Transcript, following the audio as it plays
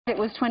It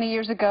was 20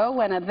 years ago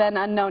when a then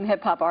unknown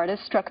hip-hop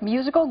artist struck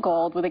musical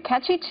gold with a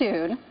catchy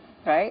tune,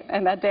 right,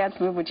 and that dance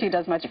move, which he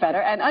does much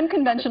better, and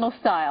unconventional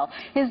style.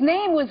 His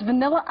name was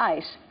Vanilla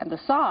Ice, and the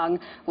song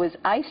was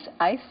Ice,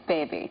 Ice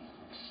Baby.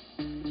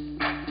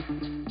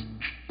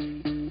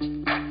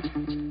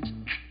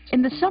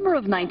 In the summer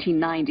of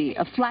 1990,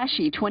 a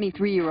flashy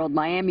 23-year-old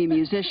Miami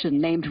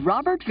musician named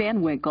Robert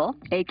Van Winkle,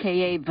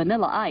 a.k.a.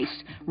 Vanilla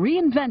Ice,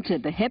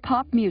 reinvented the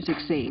hip-hop music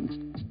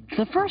scene.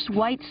 The first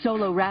white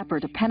solo rapper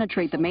to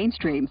penetrate the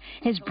mainstream,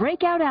 his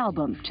breakout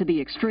album, To the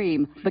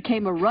Extreme,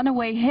 became a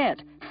runaway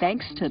hit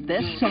thanks to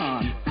this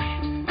song.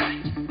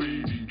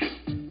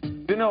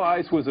 Vanilla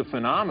Ice was a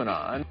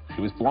phenomenon.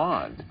 He was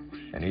blonde,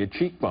 and he had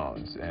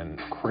cheekbones, and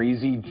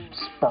crazy,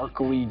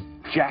 sparkly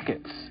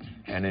jackets,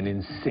 and an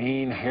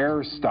insane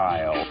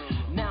hairstyle.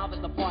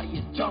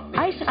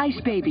 Ice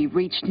Ice Baby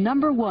reached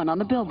 #1 on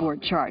the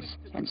Billboard charts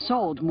and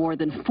sold more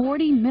than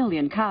 40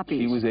 million copies.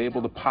 He was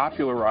able to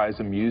popularize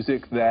a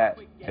music that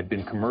had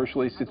been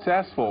commercially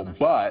successful,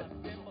 but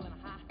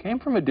came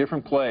from a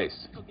different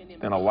place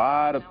than a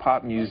lot of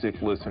pop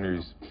music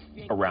listeners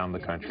around the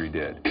country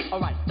did.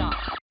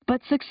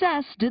 But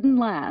success didn't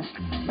last.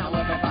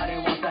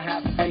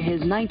 And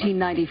his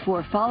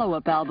 1994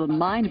 follow-up album,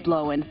 Mind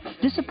Blowin',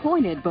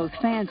 disappointed both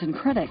fans and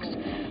critics.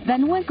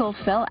 Van Winkle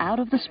fell out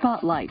of the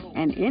spotlight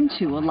and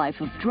into a life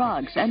of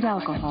drugs and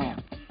alcohol.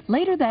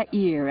 Later that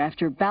year,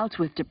 after bouts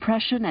with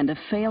depression and a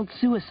failed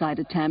suicide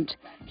attempt,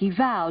 he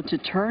vowed to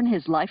turn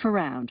his life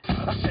around.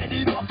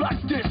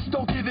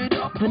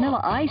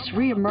 Vanilla Ice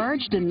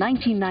re-emerged in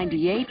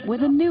 1998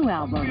 with a new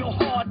album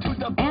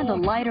and a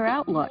lighter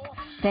outlook,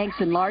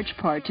 thanks in large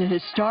part to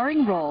his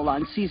starring role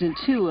on Season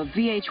 2 of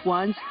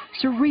VH1's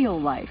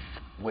Surreal Life.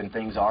 When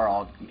things are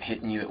all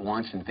hitting you at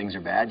once and things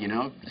are bad, you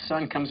know, the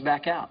sun comes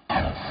back out.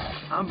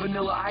 I'm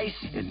Vanilla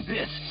Ice, and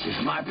this is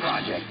my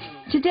project.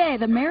 Today,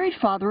 the married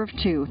father of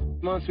 2,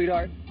 Come on,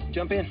 sweetheart,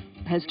 jump in.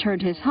 has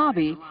turned his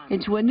hobby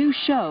into a new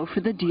show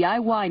for the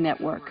DIY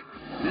network.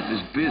 This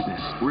is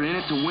business. We're in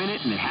it to win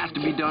it, and it has to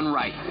be done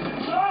right.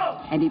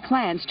 And he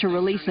plans to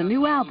release a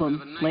new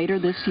album later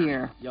this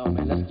year. Yo,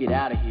 man, let's get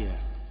out of here.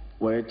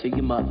 Word to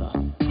your mother.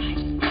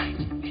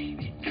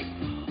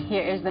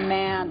 Here is the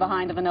man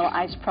behind the Vanilla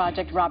Ice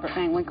project, Robert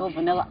Van Winkle,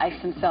 Vanilla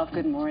Ice himself.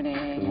 Good morning.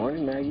 Good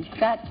morning, Maggie.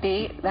 That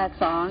beat, that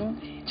song,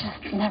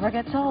 just never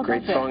gets old,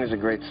 Great does it? song is a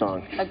great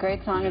song. A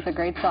great song is a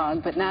great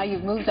song, but now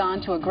you've moved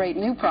on to a great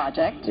new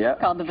project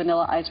called the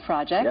Vanilla Ice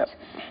Project,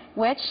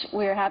 which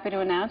we're happy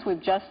to announce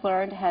we've just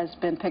learned has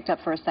been picked up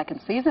for a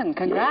second season.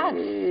 Congrats!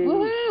 Yay.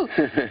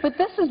 Woohoo! But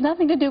this has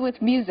nothing to do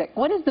with music.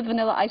 What is the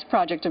Vanilla Ice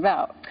Project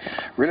about?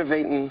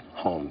 Renovating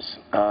homes.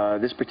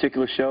 This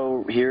particular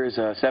show here is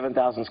a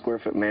 7,000 square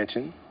foot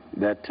mansion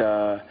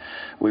that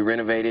we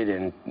renovated,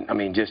 and I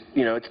mean, just,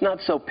 you know, it's not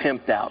so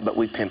pimped out, but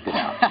we pimped it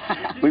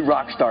out. We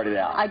rock started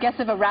out. I guess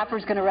if a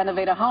rapper's going to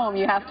renovate a home,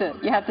 you have to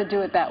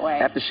do it that way.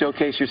 You have to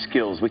showcase your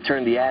skills. We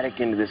turned the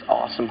attic into this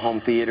awesome home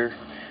theater.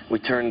 We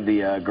turned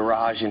the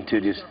garage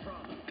into just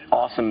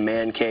awesome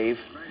man cave.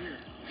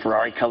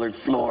 Ferrari-colored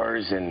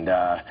floors, and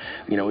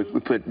you know, we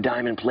put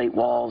diamond plate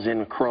walls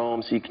in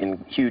chrome, so you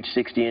can huge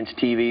 60-inch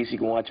TVs, so you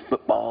can watch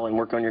football and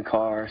work on your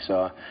car.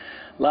 So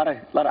a lot of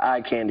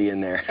eye candy in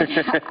there.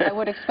 I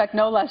would expect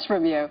no less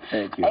from you.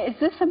 Thank you. Is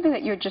this something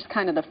that you're just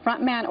kind of the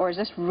front man, or is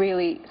this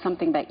really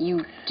something that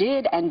you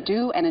did and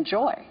do and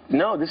enjoy?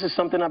 No, this is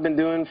something I've been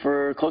doing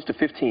for close to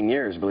 15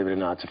 years, believe it or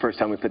not. It's the first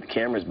time we put the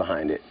cameras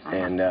behind it,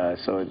 and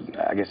so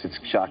I guess it's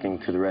shocking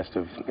to the rest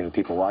of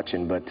people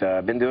watching, but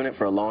I've been doing it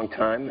for a long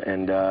time.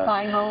 And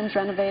buying homes,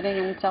 renovating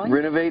and selling?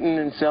 Renovating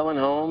and selling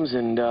homes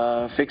and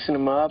fixing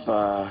them up,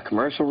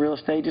 commercial real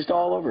estate, just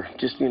all over.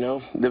 Just, you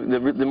know,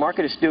 the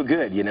market is still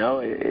good, you know.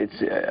 It's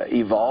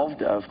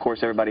evolved. Of course,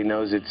 everybody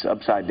knows it's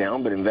upside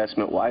down, but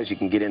investment-wise, you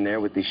can get in there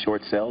with these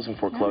short sales and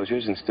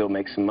foreclosures and still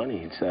make some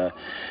money. It's a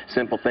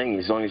simple thing.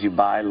 As long as you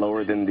buy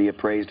lower than the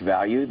appraised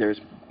value, there's,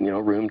 you know,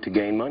 room to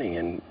gain money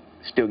and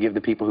still give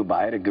the people who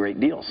buy it a great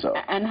deal. So.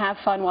 And have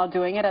fun while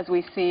doing it, as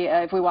we see,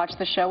 if we watch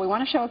the show. We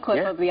want to show a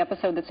clip of the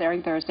episode that's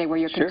airing Thursday where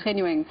you're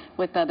continuing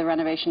with the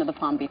renovation of the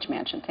Palm Beach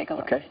mansion. Take a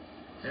look. Okay.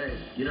 Hey,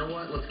 you know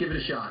what? Let's give it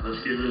a shot.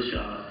 Let's give it a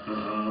shot.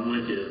 I'm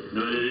with you.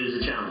 No, it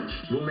is a challenge.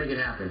 We'll make it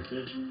happen.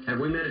 Have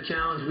we met a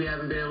challenge we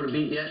haven't been able to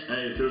beat yet?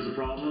 Hey, if there's a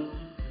problem,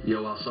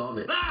 yo, I'll solve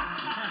it. I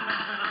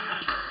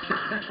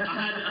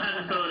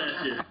had to throw it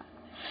at you.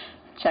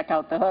 Check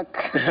out the hook.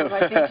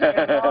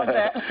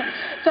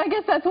 So I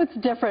guess that's what's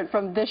different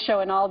from this show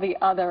and all the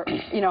other,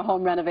 you know,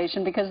 home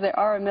renovation, because there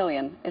are a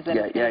million. Is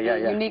it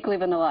uniquely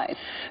Vanilla Ice?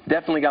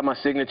 Definitely got my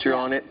signature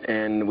on it,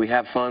 and we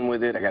have fun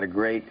with it. I got a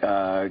great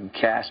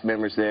cast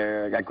members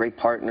there. I got great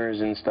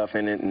partners and stuff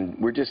in it, and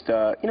we're just,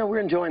 you know, we're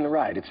enjoying the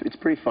ride. It's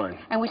pretty fun.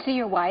 And we see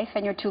your wife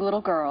and your 2 little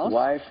girls.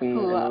 Wife and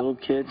little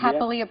kids.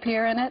 Happily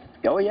appear in it.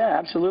 Oh yeah,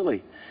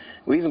 absolutely.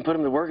 We even put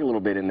them to work a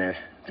little bit in there.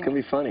 It's gonna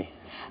be funny.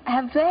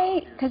 Have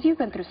they, because you've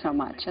been through so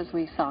much, as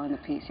we saw in the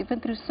piece, you've been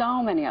through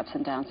so many ups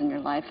and downs in your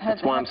life.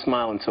 That's why I'm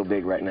smiling so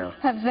big right now.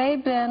 Have they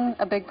been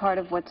a big part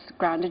of what's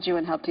grounded you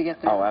and helped you get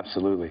through? Oh,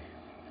 absolutely.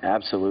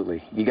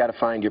 Absolutely. You got to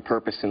find your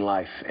purpose in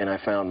life, and I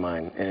found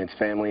mine, and it's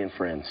family and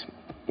friends.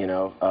 You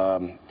know,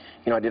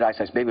 I did Ice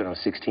Ice Baby when I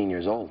was 16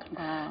 years old.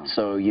 Wow.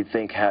 So you'd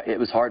think it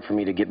was hard for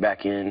me to get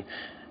back in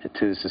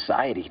to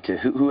society, to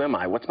who am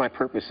I? What's my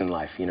purpose in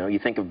life? You know, you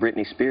think of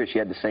Britney Spears, she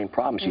had the same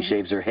problem. She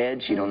shaves her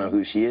head, she don't know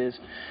who she is.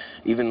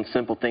 Even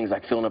simple things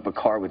like filling up a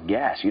car with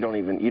gas, you don't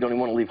even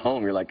want to leave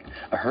home. You're like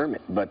a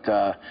hermit. But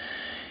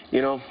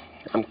you know,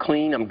 I'm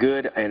clean, I'm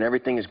good, and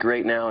everything is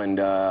great now, and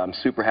I'm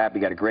super happy,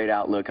 got a great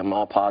outlook. I'm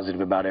all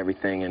positive about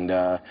everything, and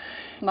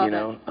you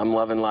know, I'm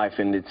loving life,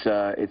 and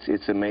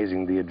it's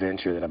amazing the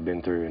adventure that I've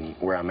been through and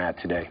where I'm at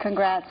today.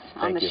 Congrats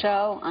on the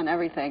show, on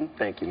everything.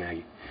 Thank you,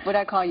 Maggie. Would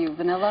I call you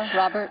Vanilla,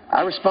 Robert?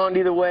 I respond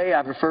either way.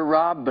 I prefer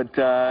Rob, but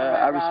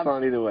I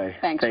respond either way.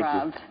 Thanks, Thank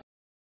Rob. you.